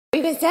What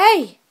are you going to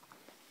say?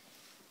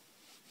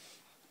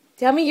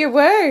 Tell me your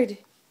word.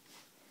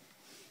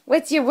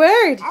 What's your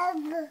word?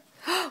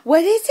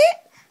 What is it?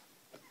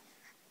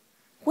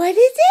 What is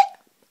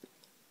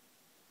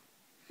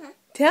it?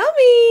 Tell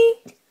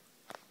me.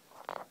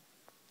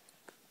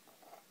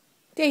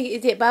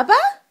 Is it Bubba?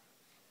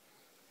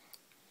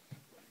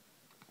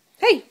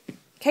 Hey,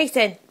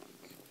 Cason.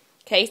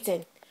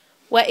 Cason,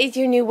 what is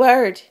your new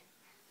word?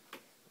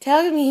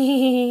 Tell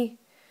me.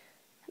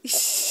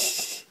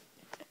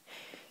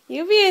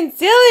 You're being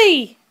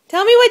silly.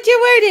 Tell me what your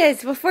word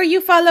is before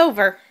you fall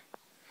over.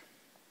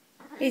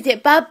 Is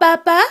it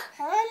ba-ba-ba?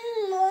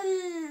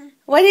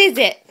 What is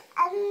it?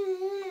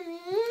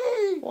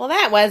 Well,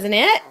 that wasn't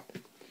it.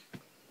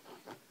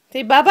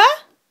 Say Bubba?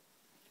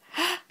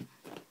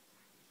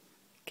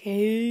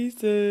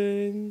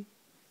 Cason.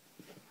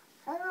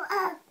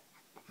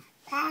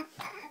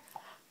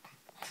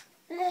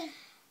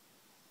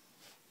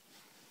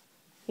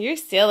 You're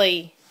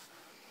silly.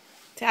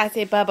 I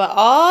say Bubba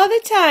all the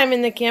time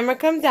and the camera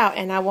comes out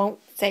and I won't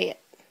say it.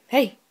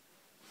 Hey,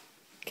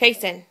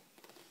 Cason,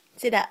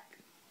 sit up.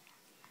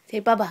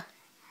 Say Bubba.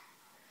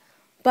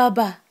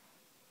 Bubba.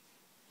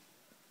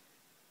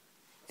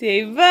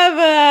 Say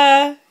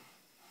Bubba.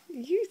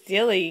 You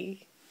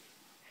silly.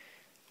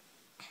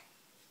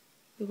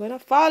 You're going to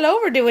fall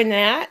over doing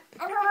that.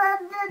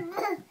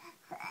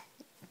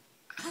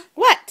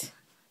 What?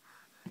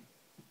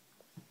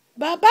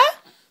 Bubba?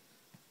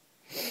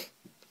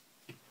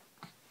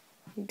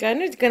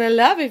 Gunner's gonna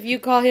love if you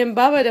call him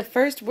Bubba the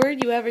first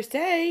word you ever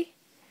say.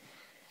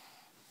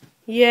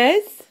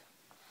 Yes?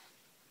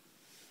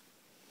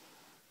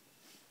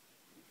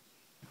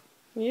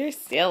 You're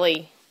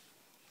silly.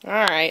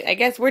 Alright, I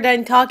guess we're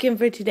done talking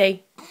for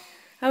today.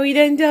 Are we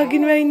done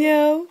talking right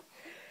now?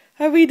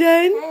 Are we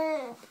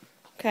done?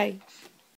 Okay.